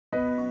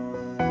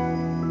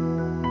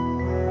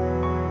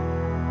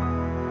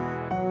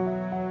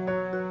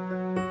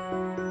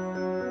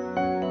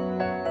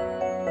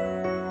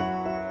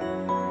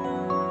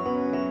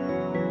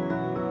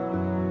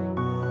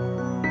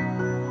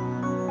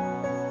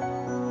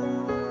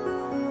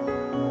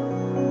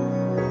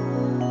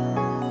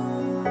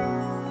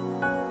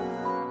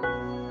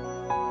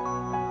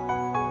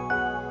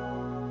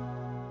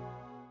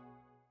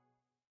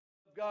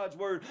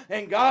Word.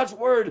 And God's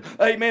Word,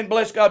 amen,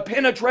 bless God,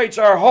 penetrates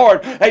our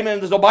heart. Amen.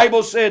 As the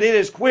Bible said, it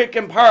is quick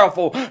and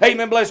powerful.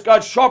 Amen, bless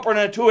God, sharper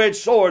than a two-edged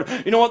sword.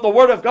 You know what? The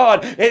Word of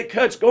God, it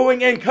cuts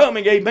going and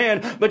coming.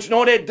 Amen. But you know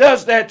what? It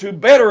does that to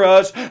better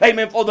us.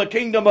 Amen. For the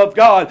kingdom of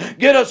God.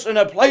 Get us in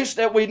a place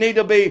that we need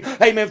to be.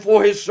 Amen.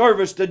 For His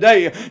service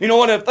today. You know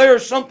what? If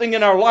there's something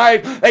in our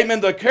life,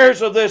 amen, the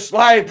cares of this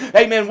life,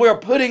 amen, we're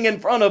putting in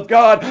front of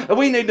God,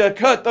 we need to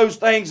cut those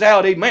things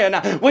out.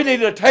 Amen. We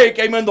need to take,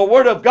 amen, the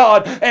Word of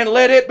God and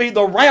let it be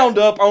the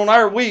roundup on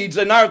our weeds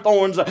and our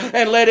thorns,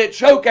 and let it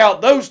choke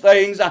out those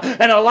things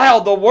and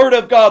allow the Word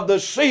of God, the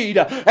seed,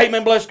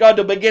 amen, bless God,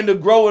 to begin to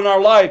grow in our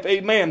life.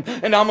 Amen.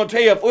 And I'm going to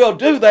tell you, if we'll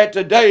do that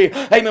today,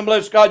 amen,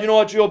 bless God, you know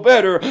what? You'll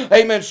better,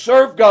 amen,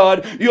 serve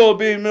God. You'll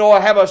be, you know,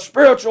 have a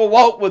spiritual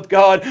walk with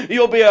God.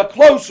 You'll be a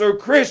closer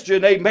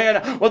Christian,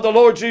 amen, with the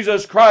Lord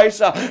Jesus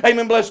Christ.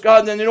 Amen, bless God.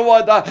 And then you know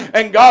what?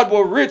 And God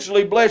will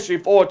richly bless you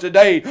for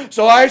today.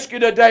 So I ask you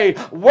today,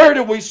 where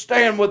do we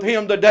stand with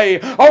Him today?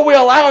 Are we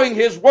allowing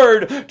His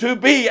Word to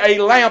be a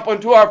lamp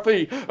unto our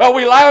feet? Are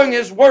we allowing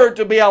His Word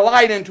to be a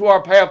light into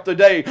our path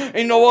today? And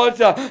you know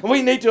what?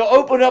 We need to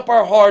open up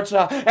our hearts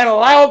and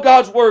allow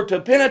God's Word to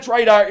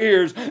penetrate our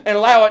ears and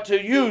allow it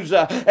to use,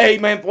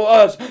 amen, for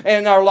us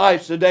in our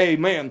lives today.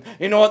 Amen.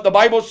 You know what? The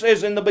Bible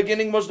says in the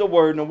beginning was the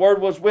Word, and the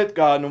Word was with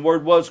God, and the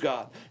Word was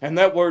God. And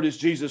that Word is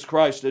Jesus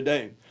Christ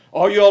today.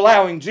 Are you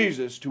allowing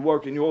Jesus to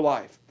work in your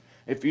life?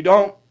 If you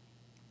don't,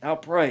 I'll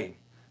pray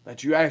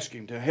that you ask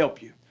Him to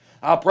help you.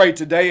 I pray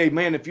today,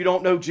 amen, if you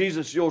don't know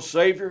Jesus, your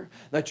Savior,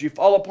 that you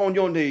fall upon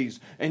your knees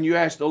and you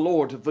ask the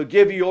Lord to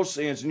forgive you your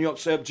sins and you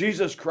accept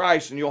Jesus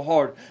Christ in your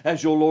heart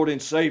as your Lord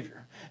and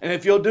Savior. And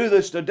if you'll do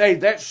this today,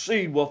 that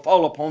seed will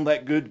fall upon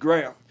that good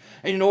ground.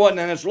 And you know what? And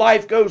as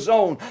life goes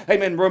on,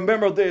 amen,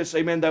 remember this,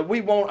 amen, that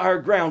we want our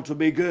ground to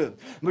be good.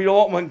 You know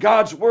what? When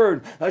God's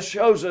Word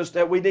shows us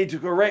that we need to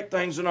correct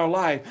things in our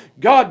life,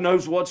 God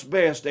knows what's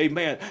best,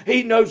 amen.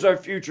 He knows our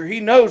future. He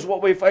knows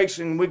what we're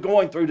facing and we're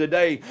going through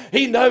today.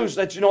 He knows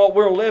that, you know what,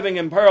 we're living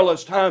in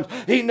perilous times.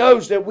 He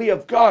knows that we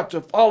have got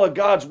to follow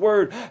God's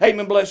Word,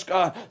 amen, bless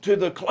God, to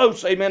the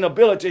close, amen,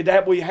 ability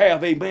that we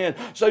have, amen.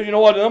 So you know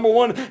what? Number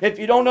one, if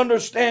you don't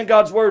understand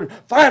God's Word,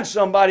 find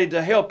somebody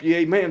to help you,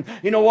 amen.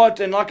 You know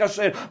what? And like I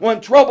said, when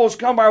troubles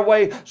come our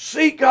way,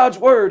 seek God's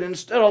Word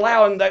instead of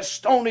allowing that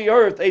stony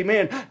earth,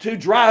 amen, to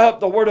dry up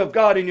the Word of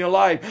God in your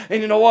life.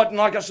 And you know what? And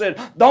like I said,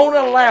 don't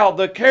allow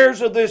the cares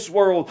of this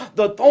world,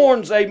 the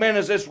thorns, amen,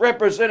 as it's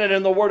represented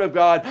in the Word of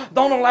God,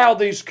 don't allow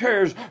these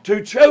cares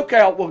to choke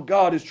out what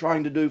God is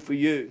trying to do for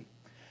you.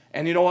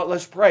 And you know what?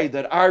 Let's pray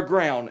that our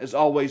ground is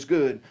always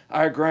good.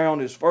 Our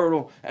ground is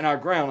fertile, and our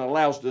ground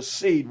allows the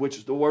seed, which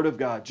is the Word of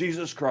God,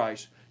 Jesus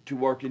Christ, to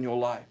work in your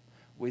life.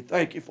 We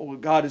thank you for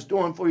what God is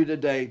doing for you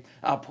today.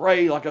 I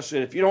pray, like I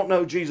said, if you don't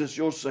know Jesus,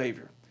 your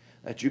Savior,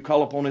 that you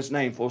call upon His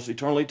name, for it's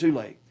eternally too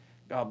late.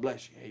 God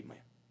bless you. Amen.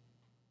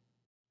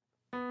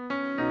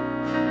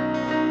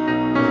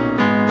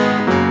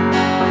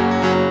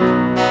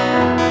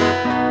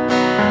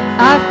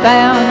 I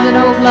found an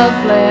old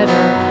love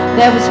letter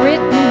that was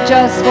written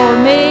just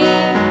for me.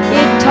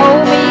 It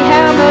told me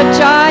how much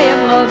I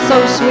am loved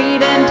so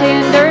sweet and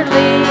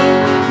tenderly.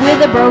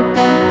 With a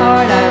broken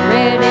heart I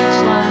read each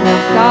line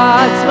of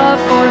God's love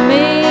for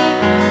me.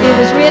 It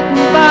was written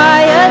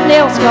by a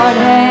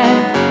nail-scarred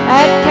hand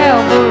at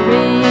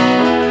Calvary.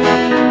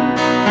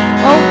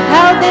 Oh,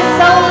 how this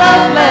old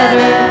love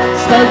letter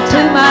spoke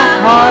to my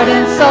heart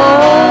and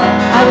soul.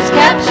 I was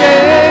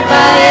captured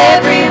by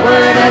every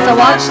word as I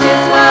watched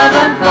His love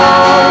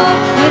unfold.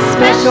 With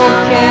special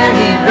care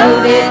He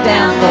wrote it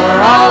down for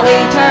all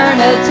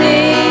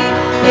eternity.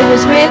 It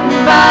was written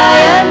by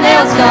a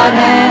nail-scarred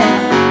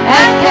hand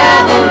at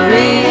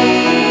Calvary.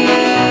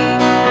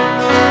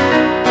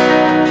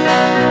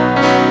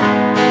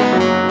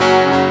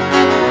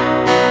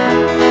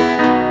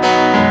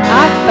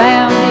 I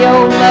found the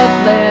old love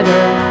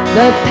letter,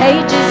 the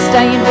pages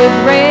stained with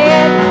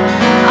red.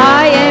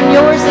 I am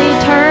yours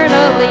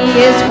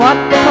eternally is what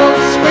the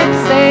postscript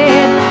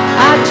said.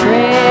 I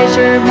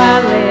treasure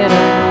my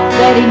letter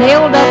that He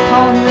nailed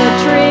upon the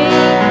tree.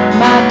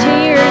 My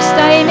tears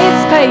stain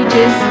its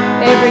pages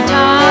every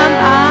time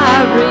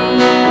I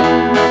read.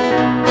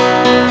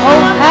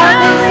 Oh, how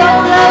this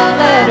old love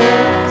letter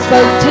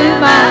spoke to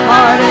my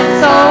heart and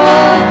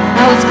soul.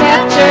 I was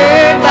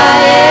captured by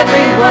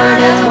every word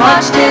as I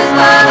watched His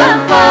love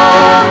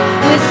unfold.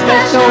 With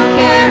special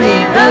care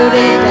He wrote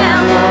it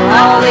down for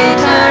all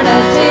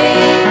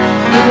eternity.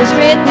 It was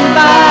written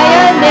by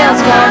a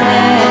nail-scarred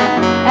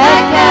hand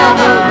at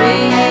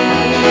Calvary.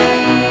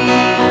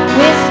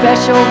 With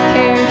special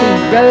care He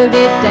wrote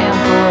it down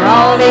for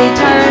all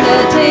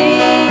eternity.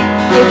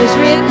 It was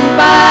written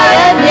by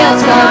a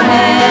nail-scarred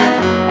hand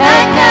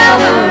at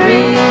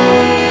Calvary.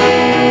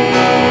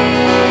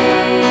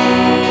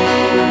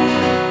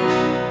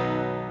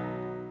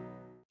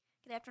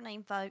 Good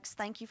afternoon, folks.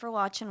 Thank you for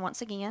watching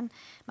once again.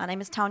 My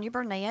name is Tonya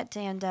Burnett,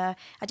 and I'd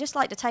just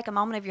like to take a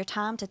moment of your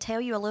time to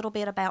tell you a little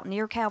bit about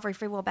Near Calvary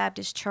Free Will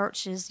Baptist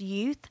Church's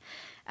youth.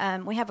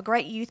 We have a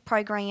great youth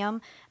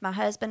program. My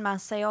husband,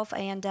 myself,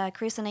 and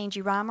Chris and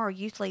Angie Reimer are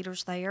youth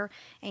leaders there.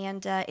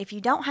 And if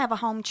you don't have a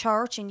home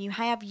church and you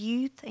have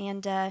youth,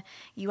 and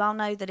you all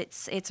know that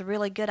it's a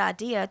really good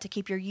idea to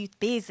keep your youth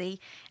busy,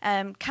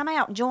 come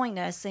out and join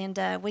us, and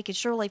we could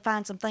surely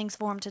find some things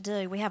for them to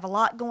do. We have a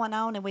lot going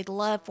on, and we'd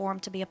love for them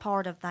to be a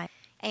part of that.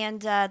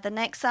 And the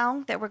next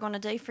song that we're going to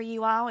do for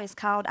you all is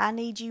called I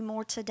Need You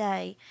More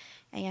Today.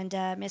 And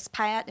Miss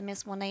Pat and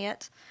Miss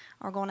Lynette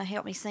are going to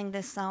help me sing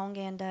this song.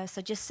 And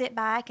so just sit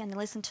back and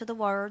listen to the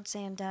words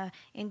and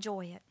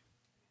enjoy it.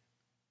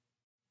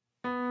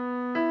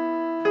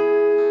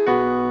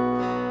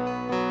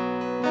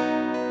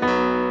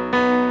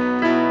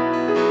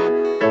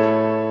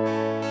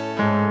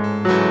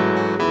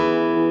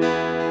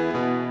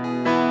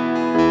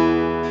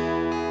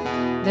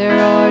 There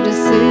are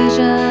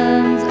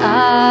decisions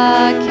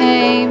I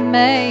can't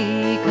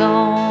make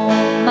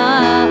on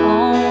my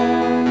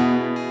own,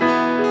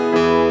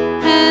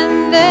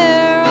 and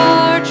there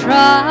are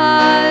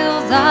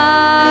trials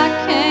I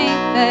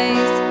can't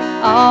face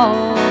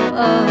all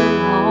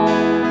alone.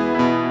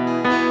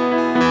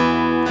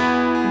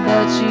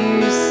 But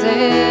you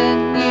said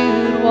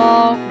you'd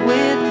walk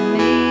with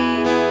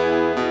me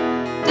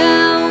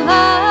down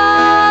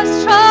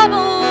life's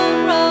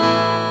troubled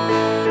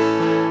road,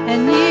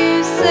 and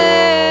you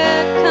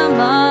said, come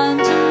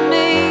unto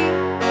me,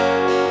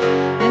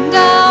 and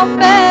I'll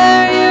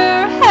bear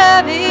your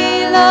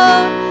heavy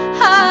load.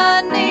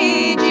 I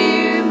need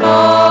you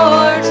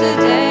more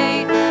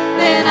today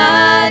than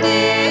I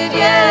did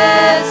yesterday.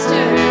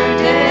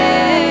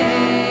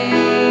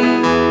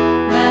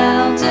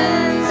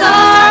 Mountains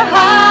are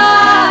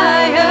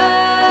higher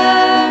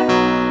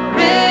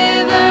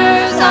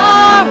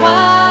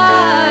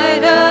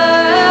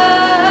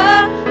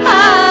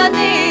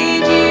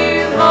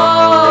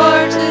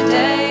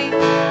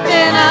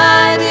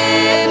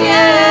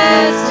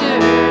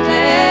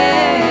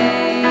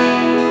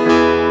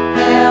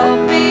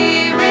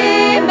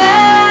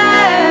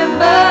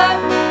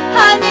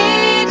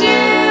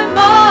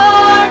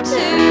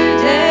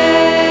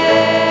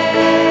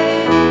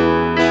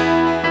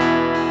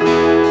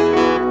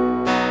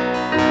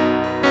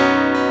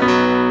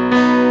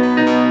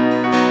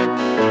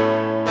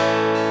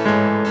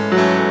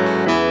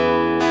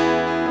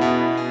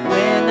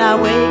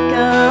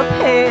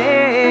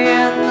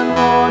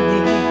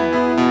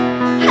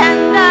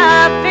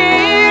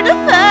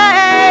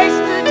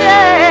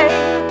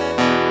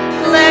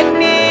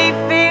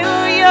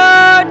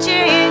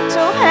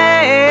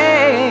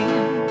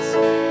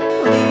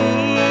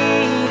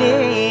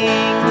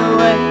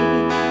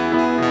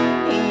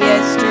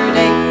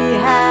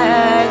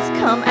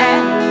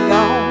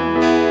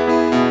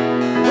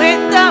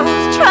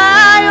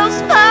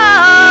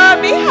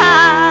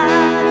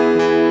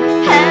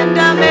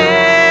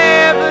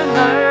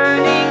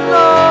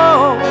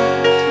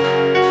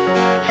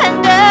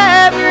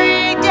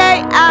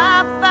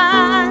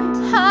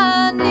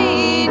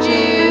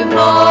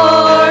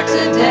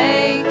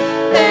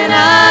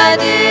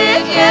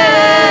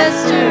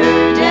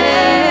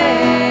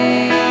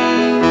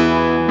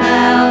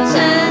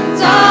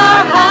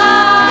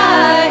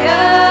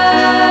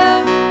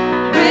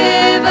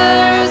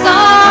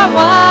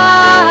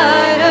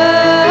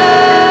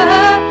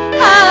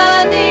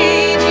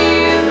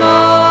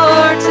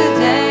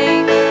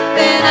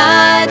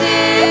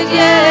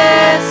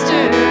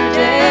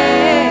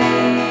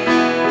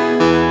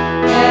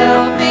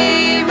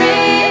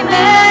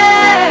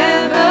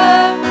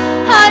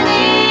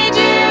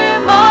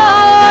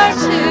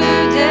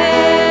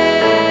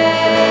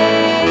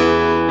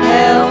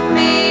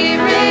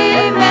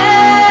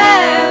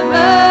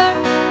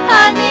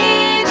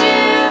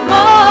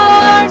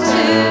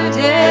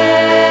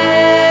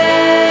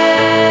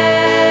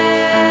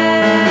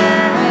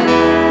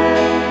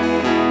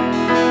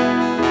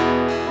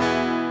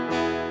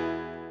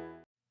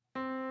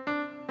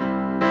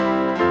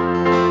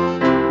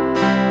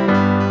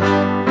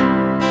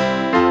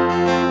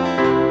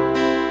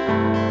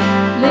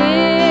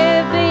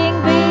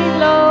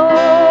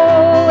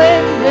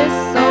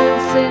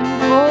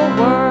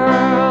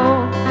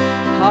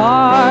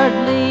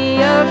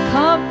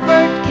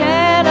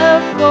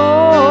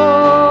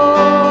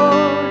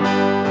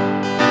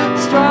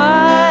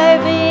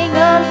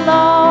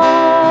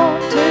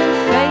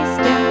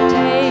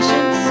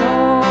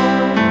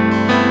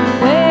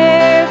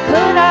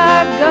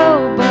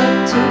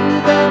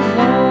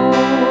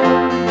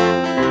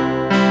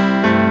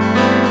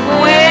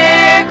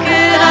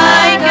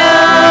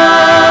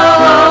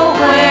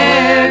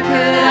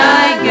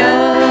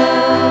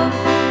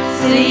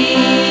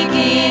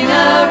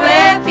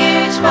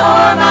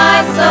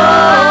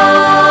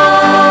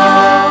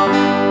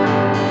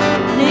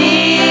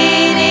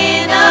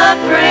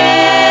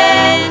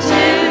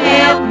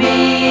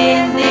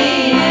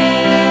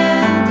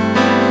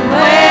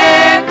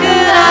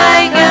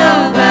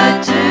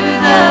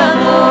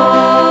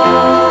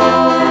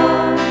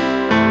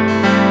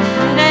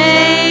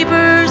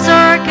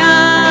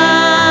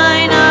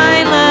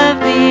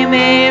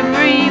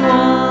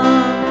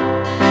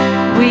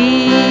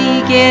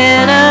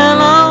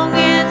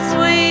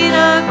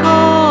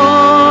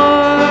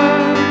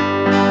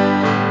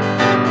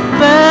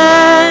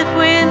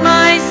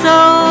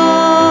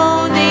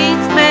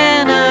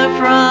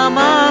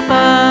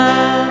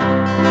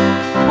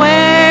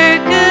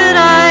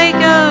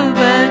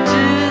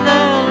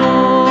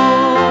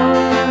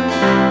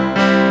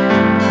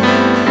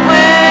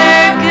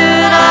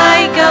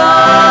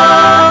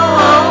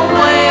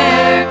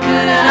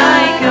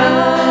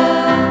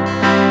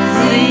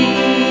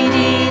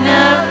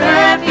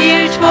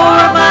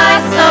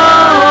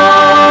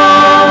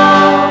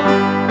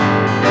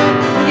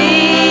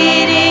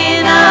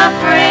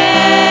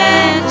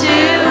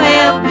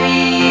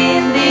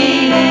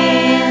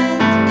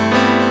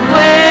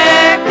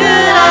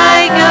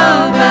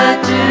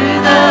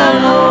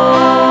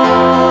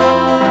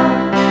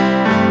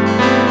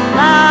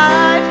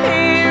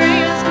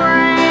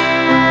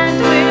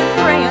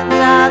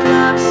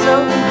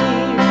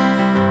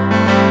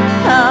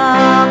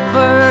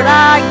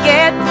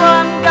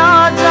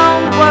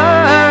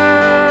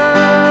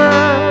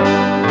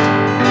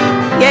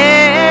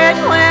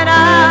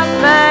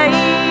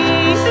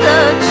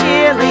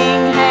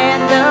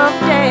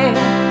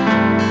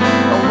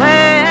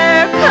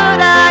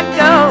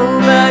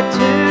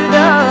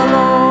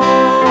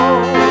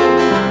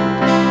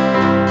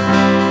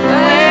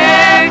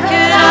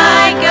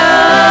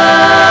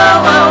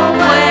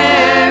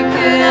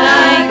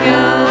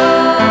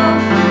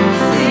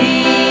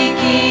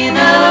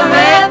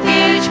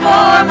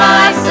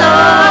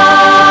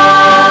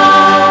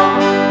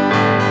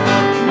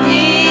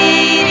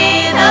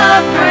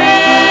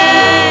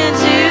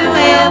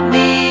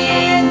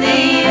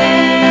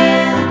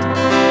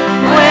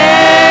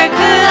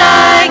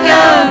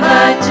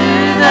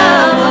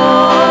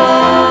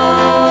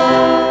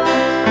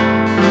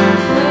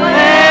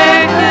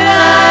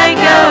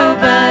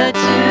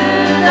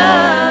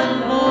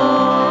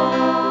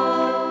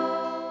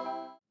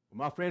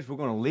My friends, we're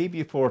going to leave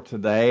you for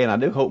today, and I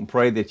do hope and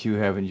pray that you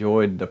have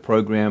enjoyed the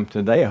program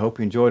today. I hope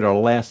you enjoyed our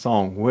last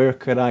song, Where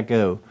Could I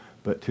Go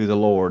But to the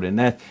Lord? And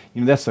that,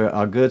 that's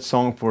a good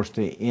song for us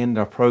to end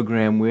our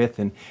program with.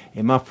 And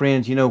my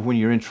friends, when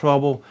you're in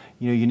trouble,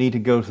 you need to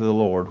go to the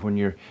Lord. When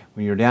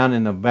you're down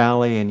in the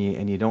valley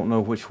and you don't know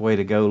which way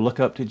to go,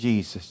 look up to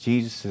Jesus.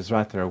 Jesus is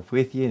right there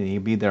with you, and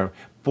He'll be there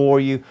for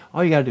you.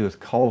 All you got to do is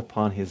call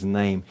upon His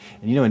name.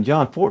 And in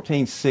John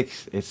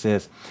 14:6 it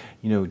says,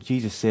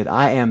 Jesus said,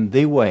 I am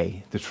the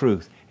way, the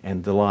truth,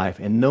 and the life,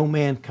 and no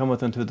man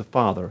cometh unto the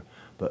Father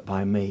but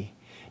by me.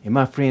 And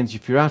my friends,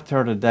 if you're out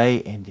there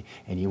today and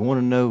you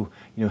want to know,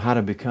 how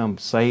to become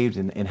saved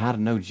and how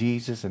to know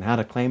Jesus and how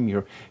to claim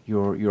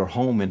your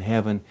home in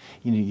heaven,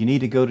 you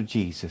need to go to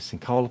Jesus and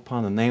call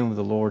upon the name of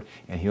the Lord,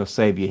 and He'll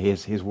save you.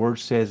 His word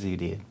says He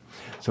did.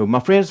 So, my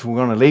friends, we're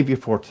going to leave you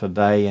for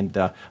today. And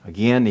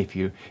again, if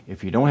you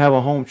don't have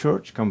a home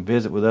church, come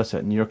visit with us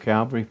at New York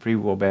Calvary Free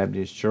Will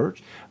Baptist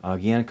Church.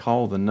 Again,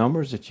 call the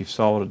numbers that you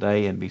saw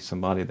today, and be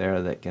somebody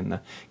there that can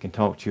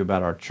talk to you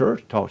about our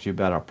church, talk to you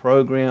about our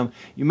program.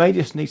 You may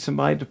just need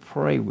somebody to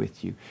pray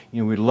with you.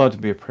 We'd love to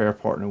be a prayer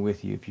partner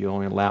with you if you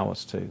only allow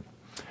us to.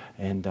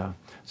 And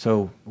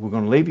so we're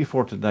going to leave you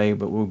for today,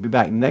 but we'll be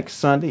back next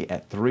Sunday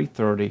at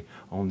 3:30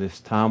 on this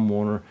Time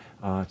Warner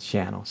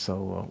channel.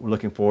 So we're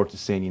looking forward to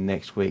seeing you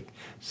next week.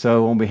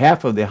 So on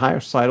behalf of the Higher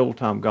Side Old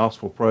Time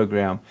Gospel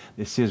Program,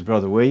 this is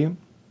Brother William.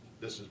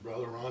 This is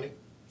Brother Ronnie.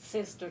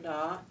 Sister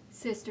Dot.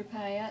 Sister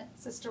Pat.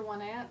 Sister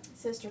Juanette.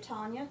 Sister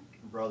Tanya.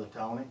 Brother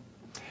Tony.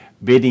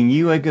 Bidding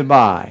you a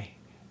goodbye,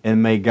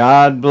 and may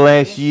God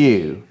bless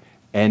you,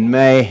 and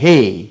may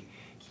He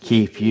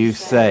keep you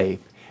safe.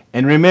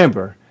 And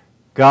remember,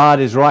 God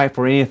is right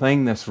for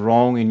anything that's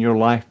wrong in your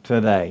life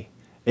today.